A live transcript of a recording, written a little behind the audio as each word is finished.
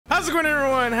How's it going,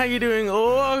 everyone? How you doing?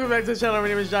 Welcome back to the channel. My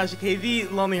name is Josh, aka the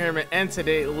Lonely Hermit, and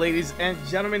today, ladies and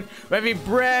gentlemen, we have a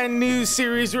brand new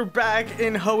series. We're back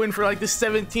in Hoenn for like the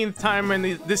 17th time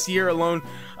in this year alone.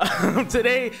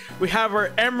 Today we have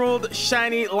our Emerald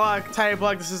Shinylocke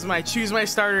Typelocke. This is my Choose My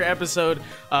Starter episode.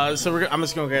 I'm just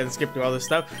gonna go ahead and skip through all this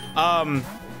stuff.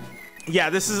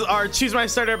 Yeah, this is our Choose My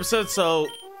Starter episode. So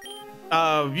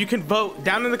you can vote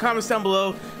down in the comments down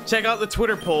below. Check out the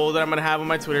Twitter poll that I'm gonna have on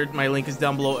my Twitter. My link is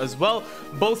down below as well.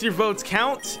 Both your votes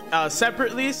count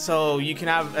separately, so you can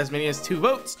have as many as 2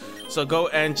 votes. So go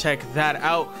and check that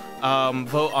out.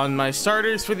 Vote on my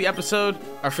starters for the episode,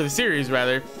 or for the series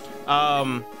rather.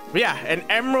 But yeah, an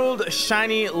Emerald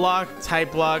Shinylocke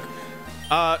Typelocke.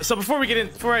 So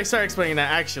before I start explaining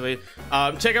that, actually,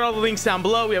 check out all the links down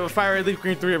below. We have a fire red, leaf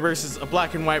green 3 versus, a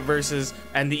black and white versus,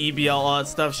 and the EBL. All that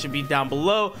stuff should be down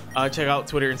below. Check out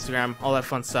Twitter, Instagram, all that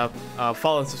fun stuff.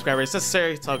 Follow and subscribe if it's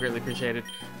necessary. It's all greatly appreciated.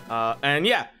 And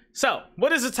yeah, so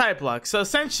what is a Typelocke? So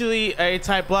essentially, a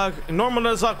Typelocke, normal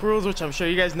nuzlocke rules, which I'm sure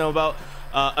you guys know about.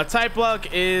 A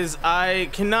Typelocke is I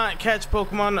cannot catch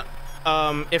Pokemon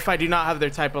if I do not have their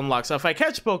type unlocked. So if I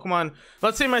catch Pokemon,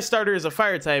 let's say my starter is a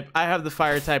fire type, I have the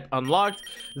fire type unlocked.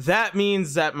 That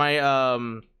means that my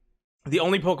the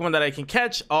only Pokemon that I can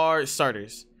catch are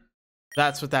starters.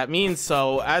 That's what that means.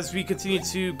 So as we continue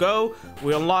to go,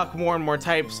 we unlock more and more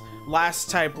types. Last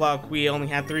Typelocke, we only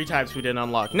had 3 types we didn't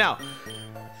unlock. Now,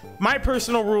 my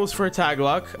personal rules for a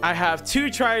Typelocke: I have 2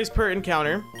 tries per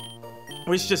encounter,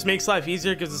 which just makes life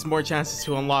easier, gives us more chances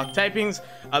to unlock typings.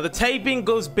 The typing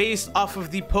goes based off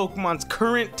of the Pokemon's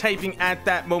current typing at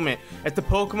that moment. If the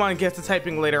Pokemon gets the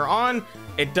typing later on,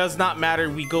 it does not matter.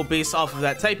 We go based off of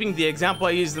that typing. The example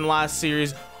I used in the last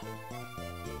series.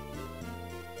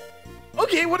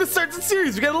 Okay, what a start to the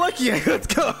series. We got lucky. Let's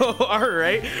go. All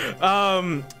right.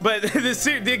 But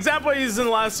the example I used in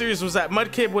the last series was that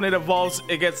Mudkip, when it evolves,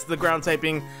 it gets the ground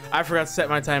typing. I forgot to set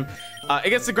my time. It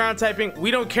gets the ground typing. We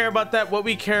don't care about that. What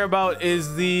we care about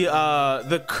is the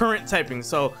current typing.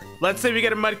 So let's say we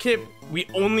get a Mudkip, we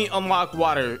only unlock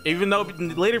water. Even though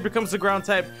it later becomes the ground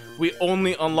type, we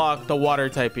only unlock the water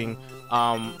typing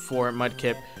for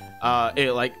Mudkip.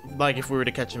 Like if we were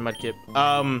to catch a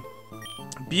Mudkip.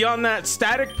 Beyond that,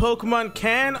 static Pokemon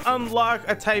can unlock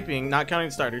a typing, not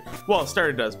counting starter. Well,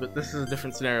 starter does, but this is a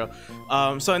different scenario.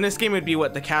 So in this game, it'd be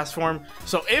what, the cast form.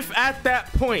 So if at that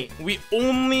point we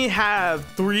only have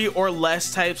 3 or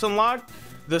less types unlocked,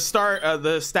 the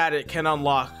static can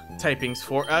unlock typings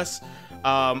for us.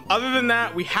 Other than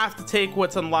that, we have to take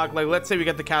what's unlocked. Like, let's say we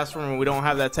get the cast form and we don't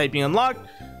have that typing unlocked,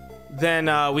 then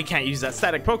we can't use that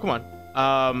static Pokemon.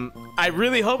 I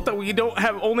really hope that we don't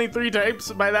have only 3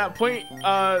 types by that point,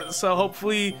 so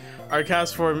hopefully our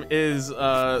cast form is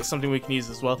something we can use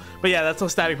as well. But yeah, that's how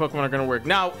static Pokemon are going to work.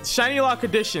 Now, Shinylocke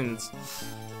additions.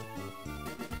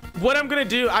 What I'm going to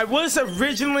do, I was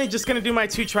originally just going to do my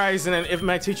 2 tries, and then if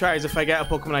I get a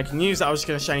Pokemon I can use, I was just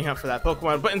going to shiny hunt for that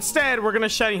Pokemon. But instead, we're going to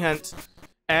shiny hunt,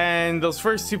 and those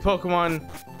first 2 Pokemon,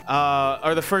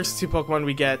 or the first 2 Pokemon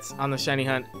we get on the shiny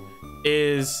hunt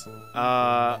is...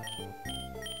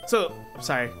 So, I'm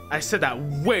sorry, I said that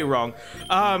way wrong.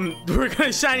 We're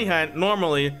gonna shiny hunt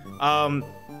normally. The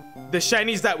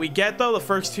shinies that we get, though, the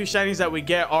first 2 shinies that we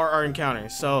get are our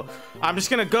encounters. So I'm just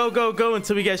gonna go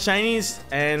until we get shinies,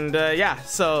 and yeah.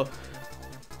 So,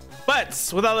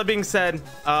 but with all that being said,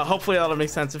 hopefully that'll make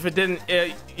sense. If it didn't,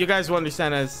 you guys will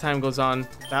understand as time goes on.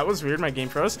 That was weird, my game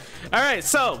froze. All right,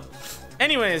 so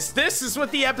anyways, this is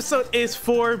what the episode is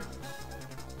for.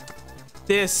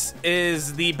 This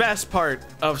is the best part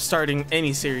of starting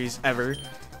any series ever,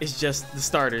 is just the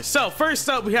starters. So first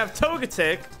up, we have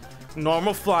Togetic,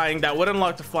 normal flying. That would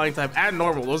unlock the flying type, and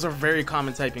normal. Those are very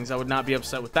common typings. I would not be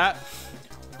upset with that.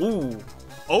 Ooh,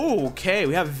 okay.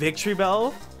 We have Victory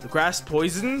Bell, the grass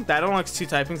poison. That unlocks 2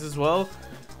 typings as well.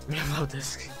 I love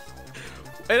this.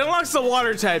 It unlocks the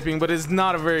water typing, but it's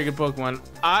not a very good Pokemon.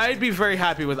 I'd be very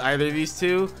happy with either of these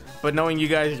 2. But knowing you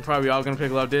guys, you're probably all gonna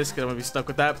pick Love Disc, and I'm gonna be stuck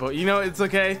with that. But you know, it's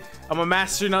okay. I'm a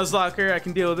master Nuzlocker. I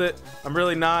can deal with it. I'm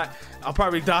really not. I'll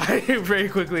probably die very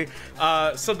quickly.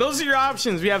 So those are your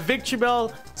options. We have Victory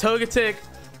Bell, Togetic,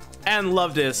 and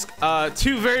Love Disc.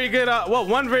 2 very good. Well,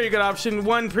 1 very good option,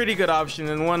 1 pretty good option,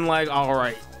 and 1 like all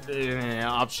right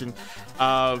option.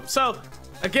 So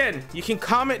again, you can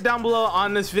comment down below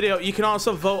on this video. You can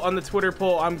also vote on the Twitter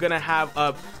poll I'm gonna have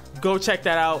up. Go check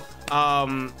that out.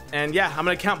 And yeah, I'm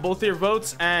gonna count both of your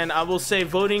votes, and I will say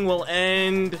voting will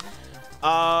end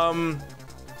the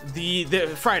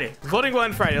Friday. Voting will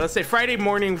end Friday. Let's say Friday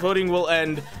morning voting will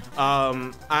end.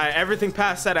 Everything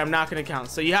past that I'm not gonna count.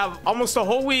 So you have almost a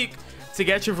whole week to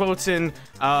get your votes in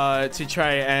to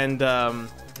try and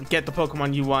get the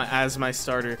Pokemon you want as my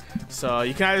starter. So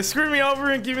you can either screw me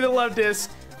over and give me the love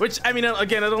disc, which, I mean,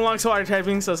 again, it unlocks water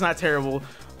typing, so it's not terrible,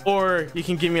 or you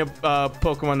can give me a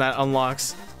Pokemon that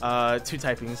unlocks 2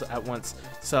 typings at once.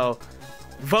 So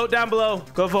vote down below,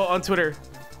 go vote on Twitter,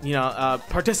 you know,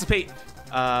 participate,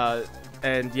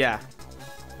 and yeah.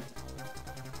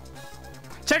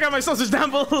 Check out my socials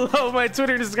down below. My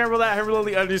Twitter is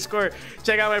 @Hermit_.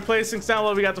 Check out my playlists down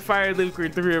below. We got the Fire Leaf Green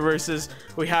 3 verses.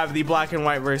 We have the Black and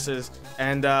White verses,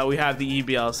 and we have the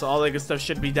EBL. So all that good stuff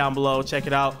should be down below. Check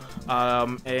it out.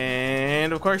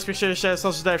 And of course, be sure to share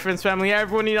socials with your friends, family,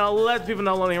 everyone. You know, let people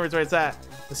know Lonely Hermit's where it's at.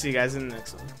 We'll see you guys in the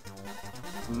next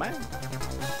one. Bye.